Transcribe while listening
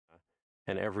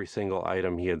and every single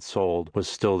item he had sold was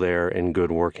still there in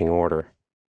good working order.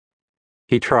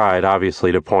 He tried,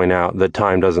 obviously, to point out that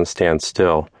time doesn't stand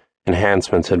still.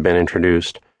 Enhancements had been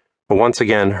introduced, but once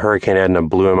again Hurricane Edna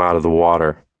blew him out of the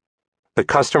water. The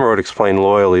customer would explain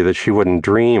loyally that she wouldn't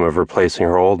dream of replacing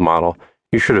her old model.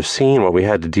 "You should have seen what we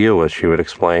had to deal with," she would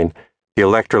explain. "The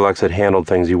Electrolux had handled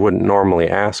things you wouldn't normally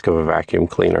ask of a vacuum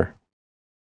cleaner."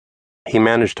 He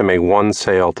managed to make one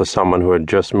sale to someone who had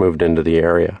just moved into the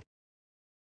area.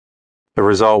 The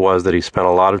result was that he spent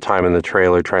a lot of time in the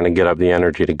trailer trying to get up the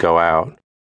energy to go out.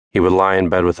 He would lie in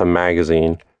bed with a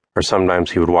magazine, or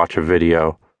sometimes he would watch a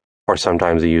video, or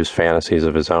sometimes he used fantasies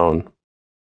of his own.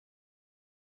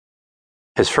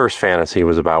 His first fantasy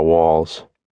was about walls.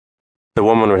 The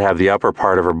woman would have the upper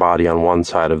part of her body on one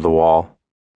side of the wall.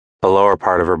 The lower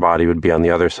part of her body would be on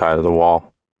the other side of the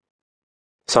wall.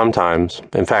 Sometimes,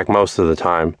 in fact most of the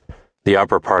time, the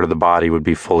upper part of the body would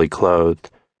be fully clothed.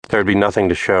 There would be nothing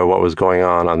to show what was going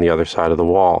on the other side of the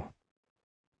wall.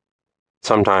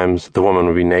 Sometimes the woman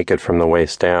would be naked from the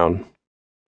waist down.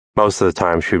 Most of the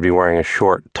time she would be wearing a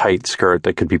short, tight skirt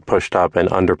that could be pushed up and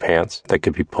underpants that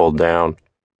could be pulled down.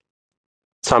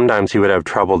 Sometimes he would have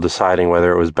trouble deciding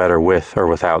whether it was better with or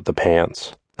without the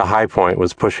pants. The high point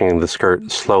was pushing the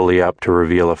skirt slowly up to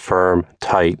reveal a firm,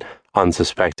 tight,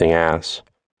 unsuspecting ass.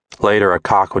 Later, a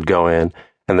cock would go in,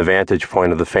 and the vantage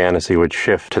point of the fantasy would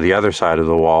shift to the other side of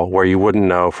the wall, where you wouldn't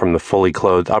know from the fully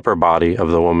clothed upper body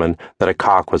of the woman that a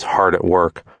cock was hard at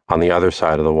work on the other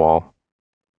side of the wall.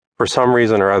 For some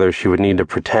reason or other, she would need to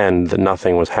pretend that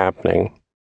nothing was happening.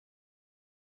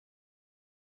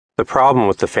 The problem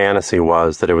with the fantasy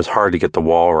was that it was hard to get the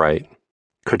wall right.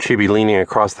 Could she be leaning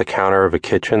across the counter of a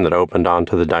kitchen that opened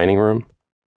onto the dining room?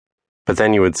 But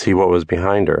then you would see what was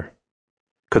behind her.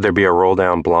 Could there be a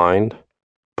roll-down blind?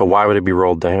 But why would it be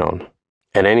rolled down?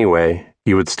 And anyway,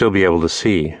 you would still be able to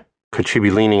see. Could she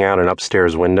be leaning out an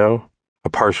upstairs window? A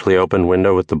partially opened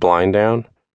window with the blind down?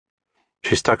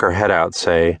 She stuck her head out,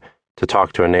 say, to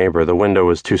talk to a neighbor. The window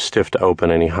was too stiff to open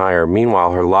any higher.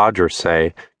 Meanwhile, her lodger,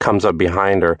 say, comes up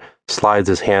behind her, slides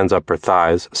his hands up her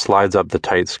thighs, slides up the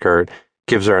tight skirt,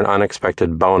 gives her an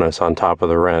unexpected bonus on top of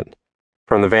the rent.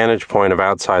 From the vantage point of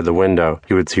outside the window,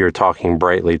 you would see her talking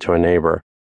brightly to a neighbor.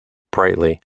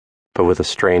 Brightly, but with a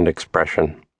strained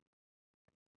expression.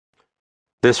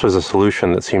 This was a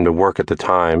solution that seemed to work at the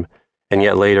time, and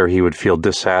yet later he would feel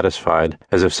dissatisfied,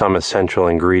 as if some essential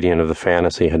ingredient of the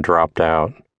fantasy had dropped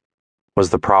out.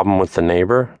 Was the problem with the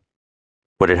neighbor?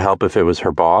 Would it help if it was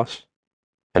her boss?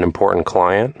 An important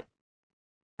client?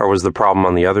 Or was the problem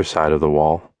on the other side of the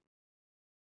wall?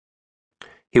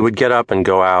 He would get up and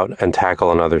go out and tackle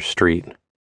another street.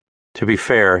 To be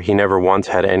fair, he never once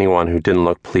had anyone who didn't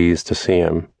look pleased to see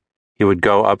him. He would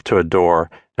go up to a door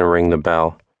and ring the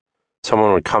bell.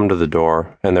 Someone would come to the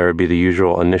door, and there would be the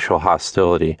usual initial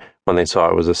hostility when they saw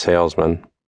it was a salesman.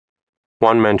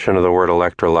 One mention of the word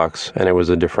Electrolux, and it was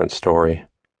a different story.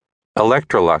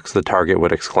 "Electrolux," the target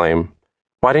would exclaim.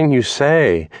 "Why didn't you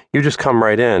say? You just come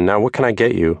right in. Now what can I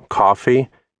get you? Coffee?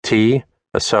 Tea?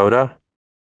 A soda?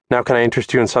 Now can I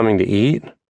interest you in something to eat?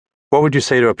 What would you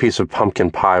say to a piece of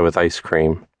pumpkin pie with ice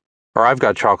cream? Or I've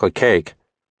got chocolate cake.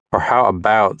 Or how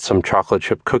about some chocolate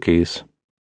chip cookies?"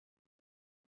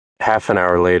 Half an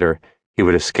hour later, he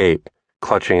would escape,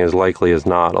 clutching as likely as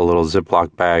not a little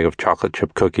Ziploc bag of chocolate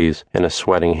chip cookies in a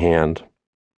sweating hand.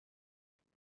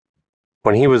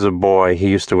 When he was a boy, he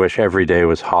used to wish every day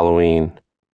was Halloween.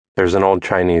 There's an old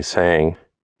Chinese saying,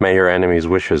 "May your enemies'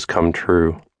 wishes come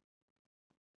true."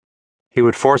 He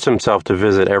would force himself to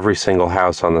visit every single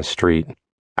house on the street.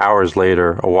 Hours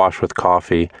later, awash with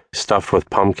coffee, stuffed with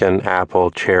pumpkin,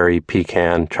 apple, cherry,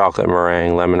 pecan, chocolate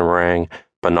meringue, lemon meringue,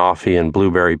 banoffee, and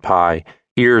blueberry pie,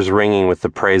 ears ringing with the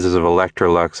praises of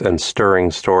Electrolux and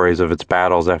stirring stories of its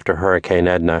battles after Hurricane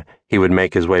Edna, he would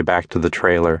make his way back to the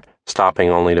trailer, stopping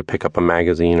only to pick up a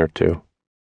magazine or two.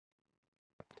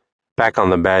 Back on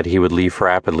the bed, he would leaf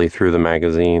rapidly through the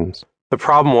magazines. The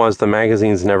problem was the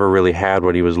magazines never really had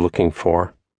what he was looking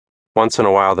for. Once in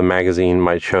a while, the magazine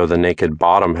might show the naked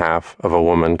bottom half of a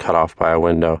woman cut off by a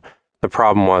window. The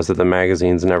problem was that the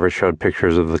magazines never showed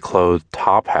pictures of the clothed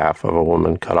top half of a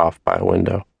woman cut off by a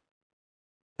window.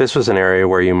 This was an area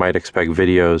where you might expect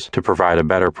videos to provide a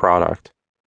better product,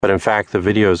 but in fact the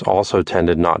videos also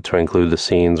tended not to include the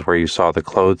scenes where you saw the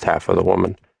clothed half of the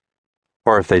woman.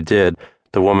 Or if they did,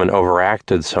 the woman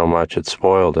overacted so much it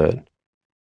spoiled it.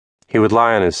 He would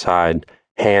lie on his side,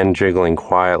 hand jiggling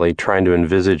quietly, trying to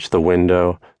envisage the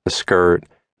window, the skirt,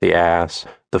 the ass,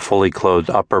 the fully clothed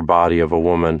upper body of a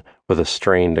woman with a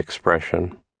strained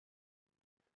expression.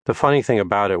 The funny thing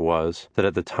about it was that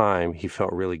at the time he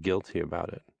felt really guilty about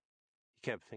it. He kept thinking